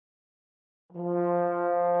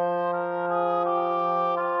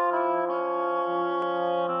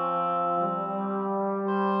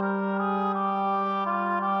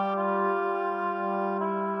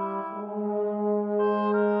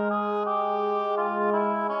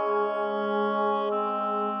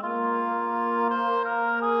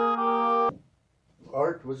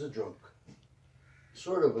was a drunk.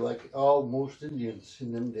 Sort of like all most Indians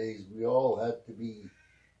in them days, we all had to be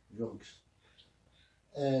drunks.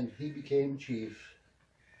 And he became chief,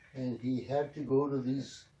 and he had to go to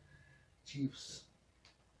these chiefs,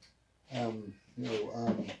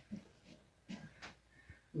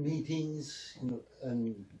 meetings,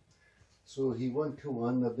 and so he went to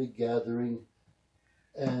one, a big gathering,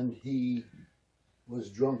 and he was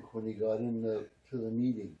drunk when he got to the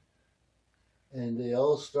meeting. And they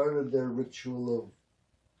all started their ritual of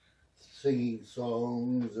singing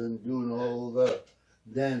songs and doing all the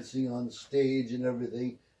dancing on stage and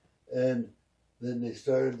everything. And then they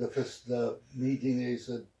started the meeting. They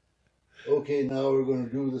said, okay, now we're going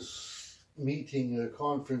to do this meeting, a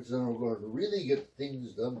conference, and we're going to really get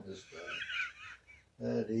things done this time.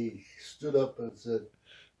 And he stood up and said,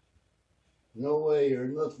 no way, you're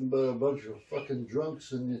nothing but a bunch of fucking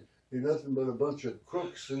drunks, and you're nothing but a bunch of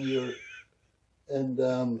crooks, and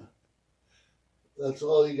that's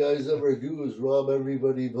all you guys ever do is rob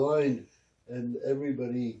everybody blind. And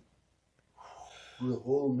everybody, the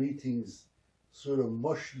whole meeting's sort of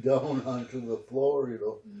mushed down onto the floor,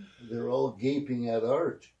 They're all gaping at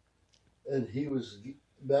Art. And he was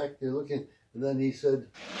back there looking, and then he said,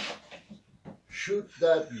 shoot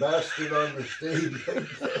that bastard on the stage.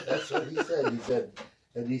 That's what he said.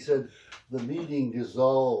 He said, the meeting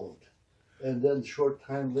dissolved. And then short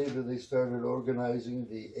time later, they started organizing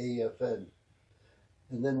the AFN.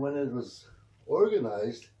 And then when it was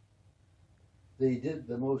organized, they did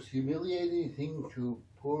the most humiliating thing to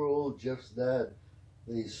poor old Jeff's dad.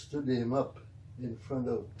 They stood him up in front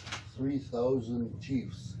of 3,000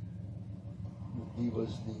 chiefs. He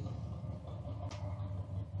was the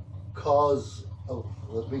cause of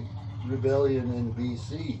the big rebellion in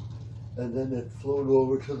BC. And then it flowed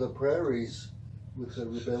over to the prairies with the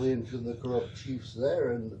rebellion to the corrupt chiefs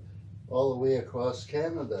there and all the way across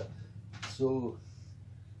Canada. So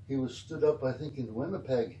he was stood up, I think, in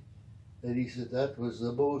Winnipeg. And he said, that was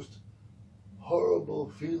the most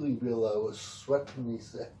horrible feeling, Bill. I was sweating, he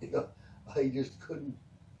said. I just couldn't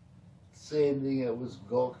say anything. I was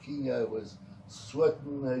gawking. I was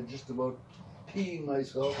sweating. I just about peeing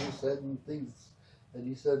myself, he said, and things. And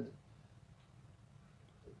he said,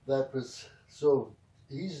 that was, so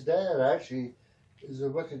his dad actually is a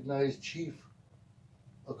recognized chief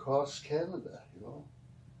across Canada,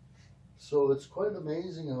 So it's quite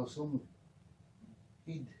amazing how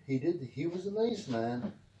he was a nice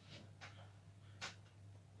man.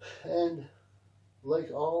 And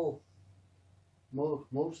like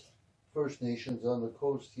most First Nations on the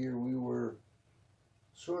coast here, we were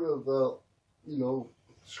sort of,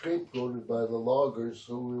 scapegoated by the loggers,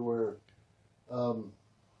 so we were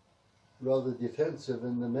rather defensive,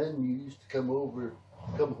 and the men used to come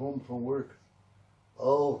home from work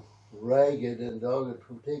all ragged and dogged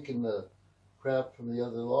from taking the crap from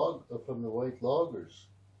from the white loggers.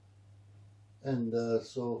 And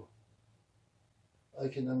so I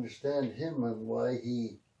can understand him and why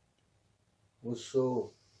he was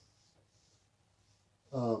so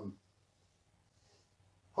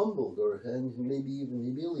humbled and maybe even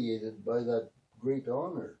humiliated by that great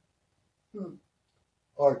honor.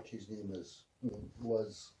 Art, his name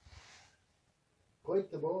was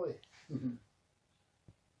quite the boy.